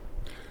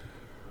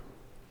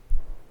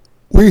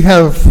We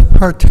have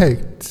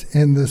partaked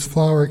in this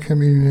flower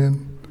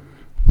communion.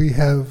 We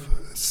have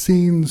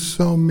seen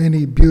so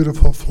many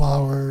beautiful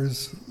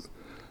flowers,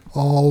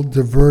 all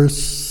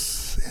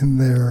diverse in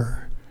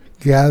their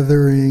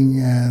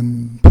gathering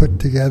and put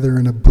together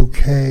in a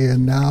bouquet,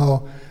 and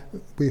now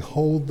we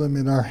hold them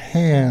in our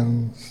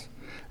hands.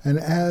 And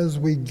as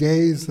we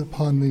gaze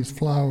upon these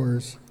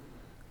flowers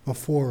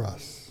before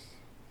us,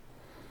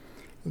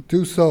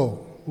 do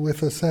so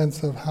with a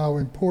sense of how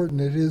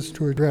important it is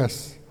to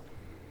address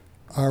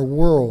our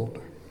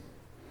world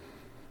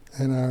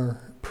and our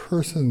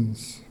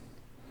persons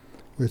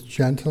with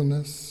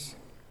gentleness,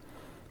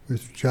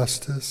 with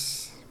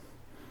justice,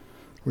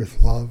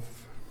 with love.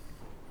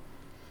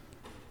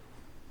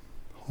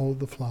 Hold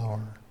the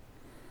flower.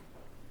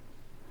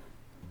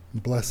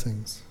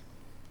 Blessings.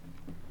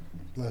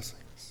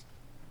 Blessings.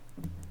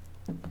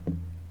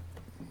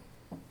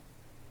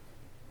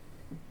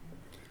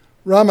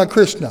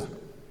 Ramakrishna.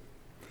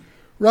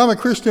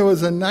 Ramakrishna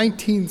was a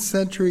 19th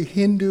century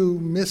Hindu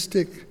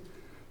mystic,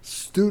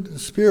 student,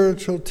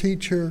 spiritual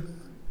teacher.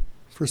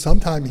 For some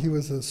time he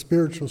was a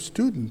spiritual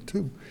student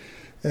too.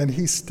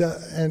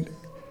 And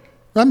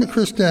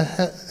Ramakrishna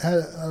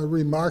had a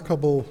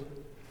remarkable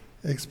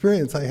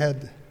experience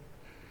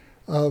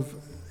of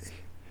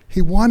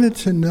he wanted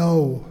to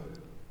know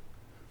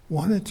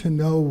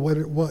what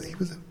it was. He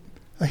was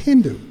a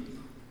Hindu.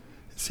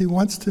 So he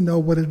wants to know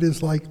what it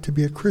is like to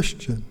be a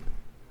Christian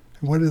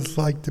and what it's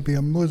like to be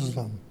a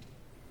Muslim.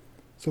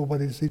 So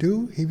what does he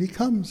do? He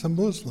becomes a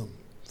Muslim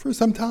for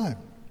some time.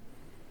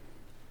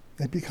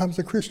 He becomes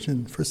a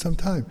Christian for some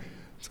time.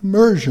 It's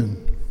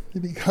immersion. He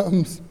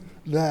becomes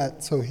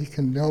that so he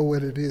can know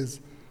what it is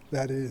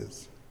that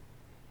is.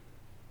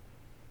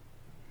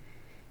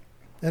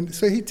 And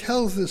so he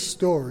tells this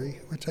story,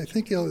 which I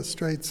think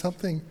illustrates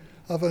something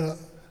of a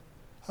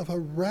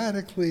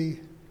radically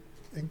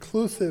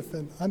inclusive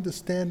and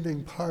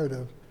understanding part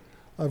of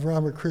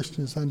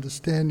Ramakrishna's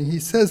understanding. He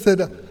says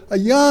that a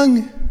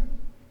young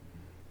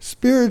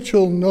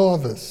spiritual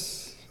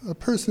novice, a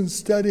person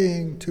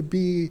studying to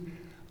be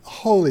a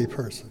holy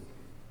person,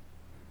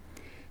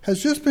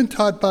 has just been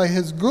taught by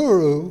his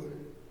guru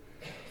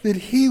that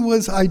he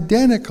was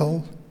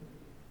identical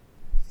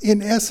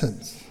in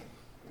essence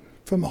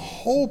from the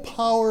whole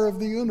power of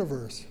the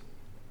universe.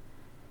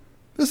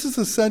 This is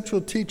the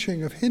central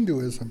teaching of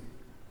Hinduism,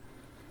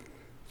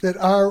 that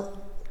our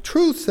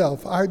true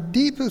self, our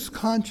deepest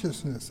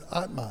consciousness,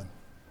 Atman,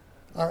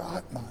 our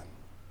Atman,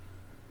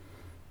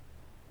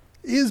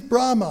 is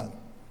Brahman,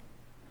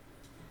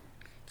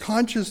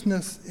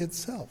 consciousness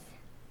itself,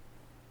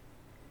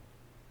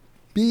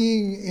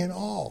 being in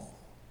all.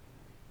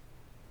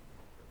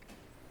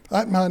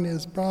 Atman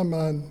is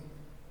Brahman.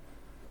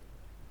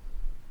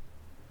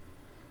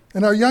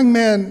 And our young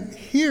man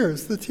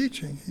hears the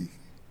teaching. He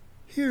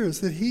hears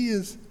that he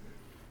is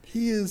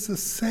the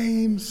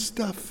same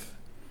stuff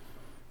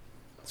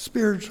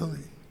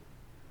spiritually,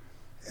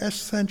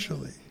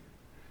 essentially,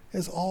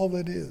 as all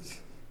that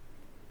is,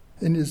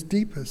 in his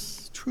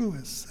deepest,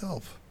 truest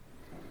self.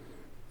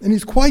 And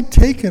he's quite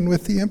taken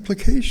with the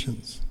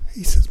implications.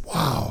 He says,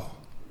 wow,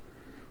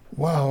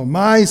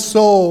 my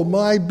soul,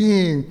 my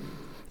being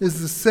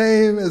is the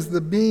same as the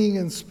being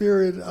and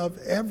spirit of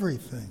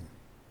everything.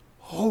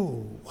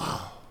 Oh,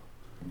 wow.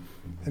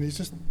 And he's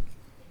just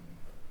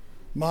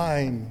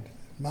mind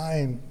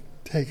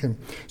taken.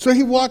 So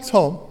he walks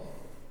home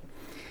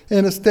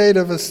in a state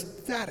of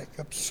ecstatic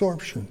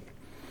absorption.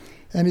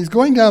 And he's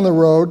going down the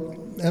road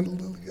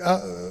and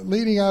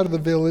leading out of the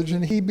village,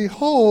 and he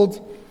beholds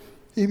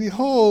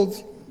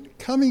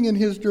coming in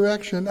his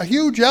direction a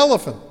huge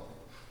elephant,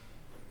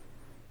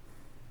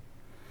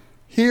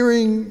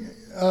 hearing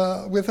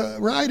with a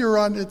rider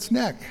on its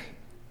neck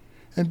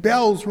and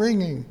bells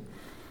ringing.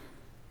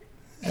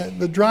 And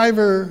the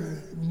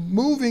driver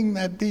moving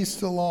that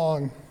beast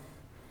along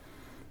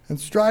and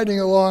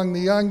striding along, the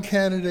young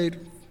candidate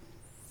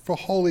for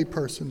holy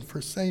person,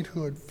 for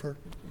sainthood, for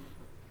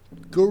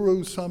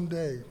guru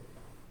someday,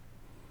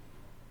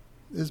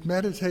 is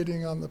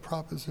meditating on the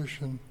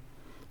proposition,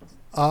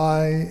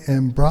 I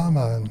am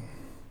Brahman.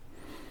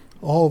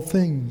 All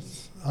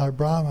things are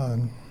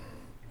Brahman.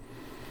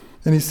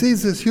 And he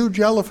sees this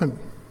huge elephant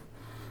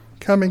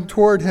coming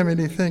toward him, and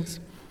he thinks,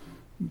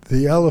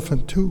 the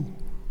elephant too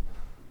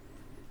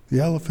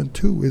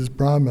is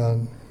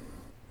Brahman.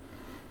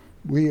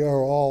 We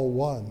are all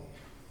one.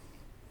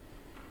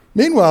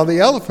 Meanwhile, the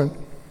elephant,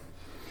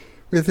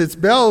 with its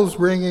bells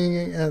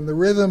ringing and the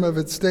rhythm of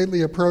its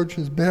stately approach,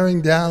 is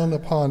bearing down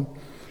upon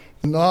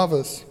the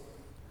novice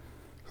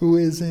who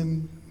is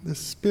in the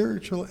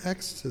spiritual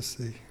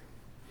ecstasy,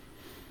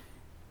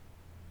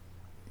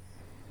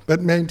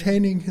 but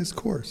maintaining his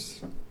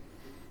course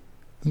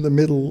in the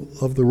middle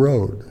of the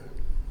road.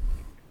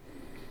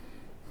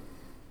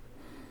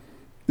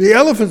 The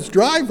elephant's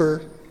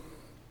driver,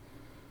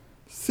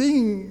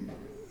 seeing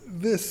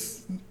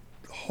this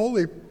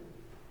holy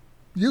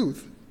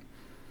youth,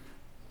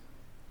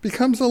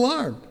 becomes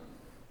alarmed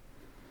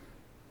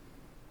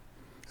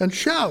and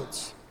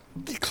shouts,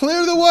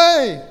 clear the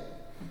way,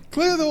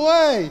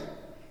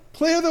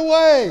 Clear the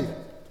way.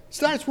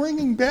 Starts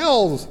ringing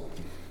bells.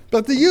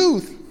 But the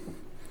youth,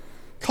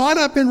 caught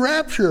up in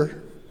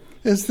rapture,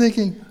 is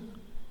thinking,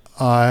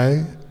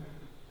 I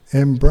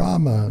am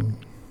Brahman.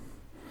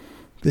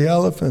 The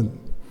elephant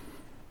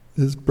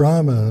is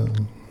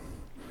Brahman.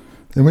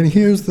 And when he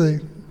hears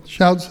the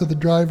shouts of the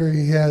driver,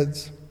 he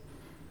heads.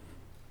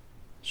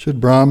 Should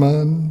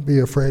Brahman be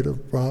afraid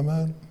of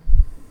Brahman?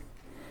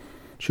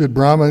 Should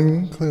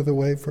Brahman clear the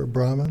way for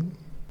Brahman?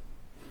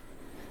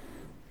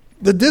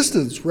 The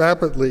distance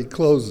rapidly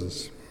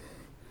closes,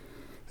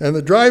 and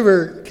the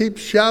driver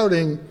keeps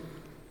shouting,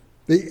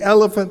 the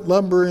elephant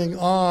lumbering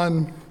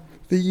on,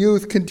 the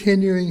youth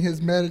continuing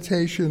his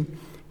meditation,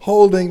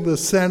 holding the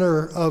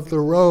center of the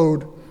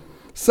road.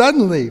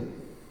 Suddenly,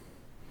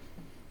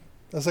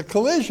 as a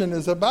collision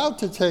is about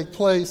to take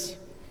place,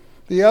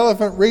 the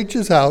elephant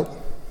reaches out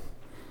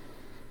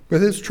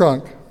with his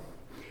trunk,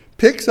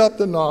 picks up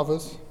the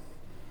novice,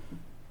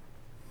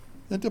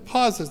 and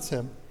deposits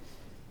him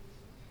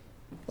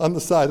on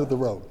the side of the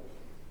road.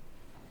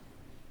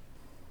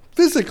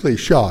 Physically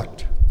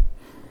shocked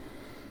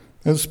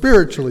and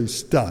spiritually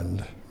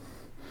stunned,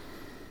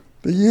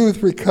 the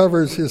youth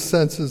recovers his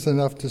senses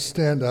enough to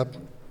stand up,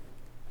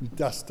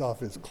 dust off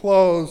his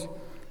clothes,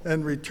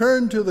 and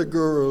return to the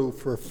guru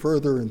for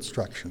further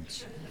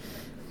instructions.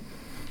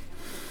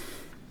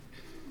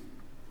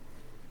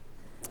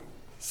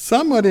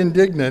 Somewhat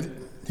indignant,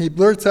 he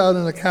blurts out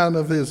an account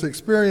of his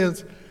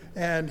experience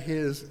and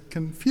his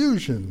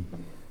confusion.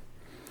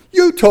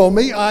 You told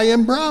me I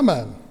am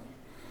Brahman.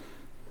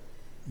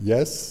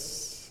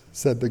 Yes,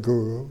 said the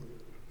guru,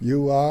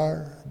 you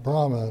are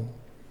Brahman.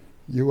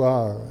 You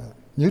are.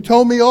 You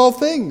told me all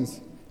things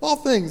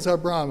are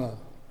Brahman.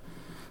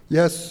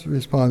 Yes,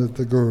 responded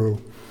the guru.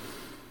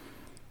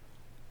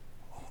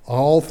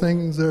 All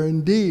things are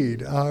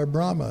indeed our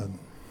Brahman.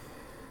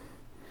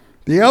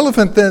 The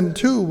elephant then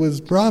too was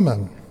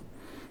Brahman,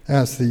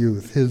 asked the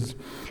youth, his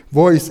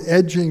voice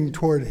edging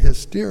toward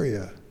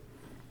hysteria.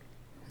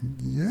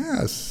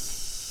 Yes,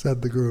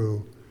 said the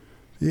guru,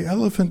 the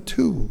elephant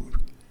too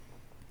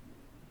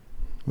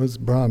was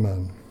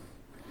Brahman.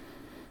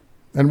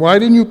 And why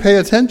didn't you pay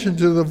attention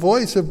to the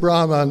voice of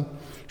Brahman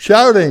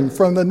shouting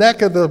from the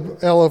neck of the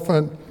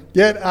elephant,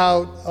 get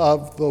out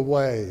of the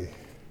way?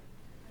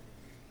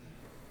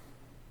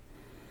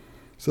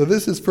 So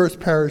this is First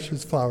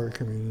Parish's Flower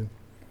Communion.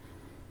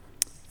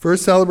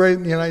 First celebrated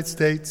in the United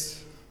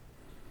States,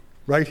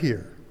 right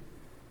here.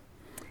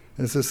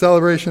 It's a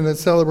celebration that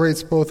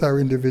celebrates both our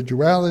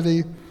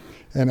individuality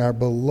and our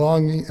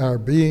belonging, our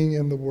being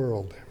in the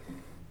world.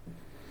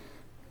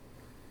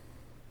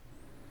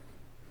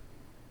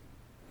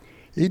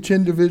 Each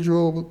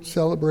individual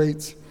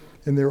celebrates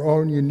in their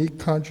own unique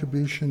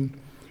contribution,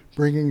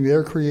 bringing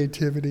their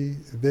creativity,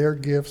 their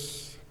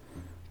gifts,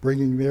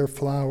 bringing their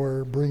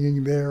flower,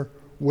 bringing their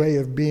way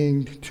of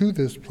being to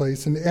this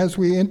place. And as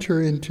we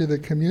enter into the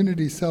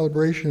community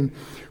celebration,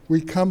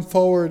 we come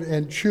forward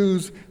and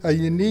choose a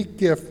unique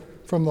gift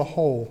from the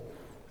whole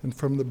and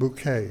from the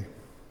bouquet.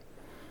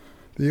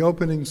 The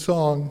opening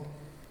song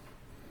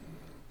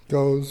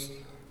goes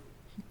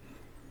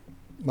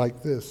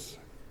like this.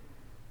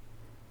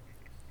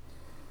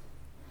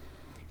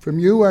 From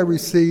you I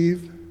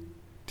receive,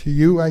 to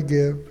you I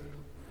give,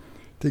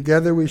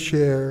 together we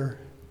share,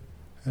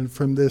 and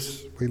from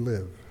this we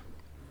live.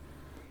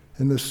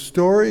 In the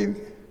story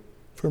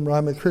from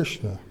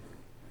Ramakrishna,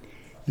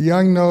 the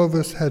young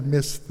novice had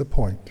missed the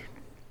point.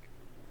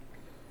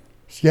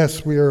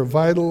 Yes, we are a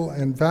vital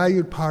and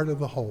valued part of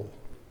the whole.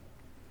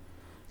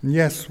 And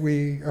yes,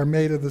 we are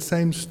made of the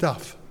same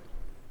stuff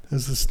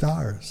as the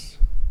stars,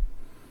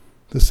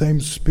 the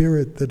same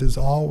spirit that has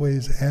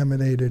always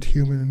animated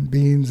human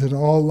beings and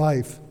all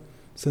life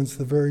since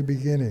the very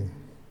beginning.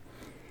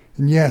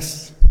 And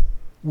yes,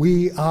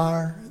 we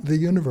are the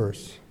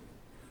universe,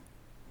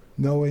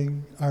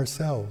 knowing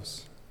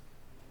ourselves.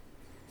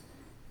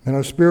 And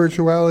our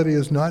spirituality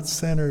is not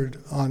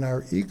centered on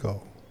our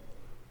ego.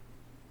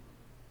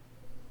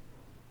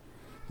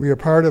 We are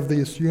part of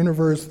this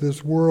universe,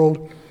 this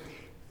world,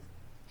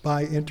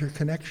 by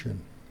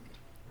interconnection.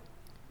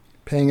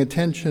 Paying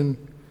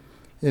attention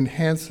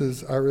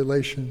enhances our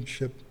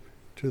relationship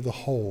to the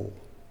whole.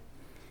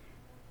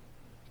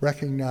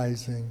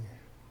 Recognizing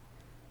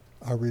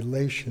our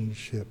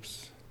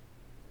relationships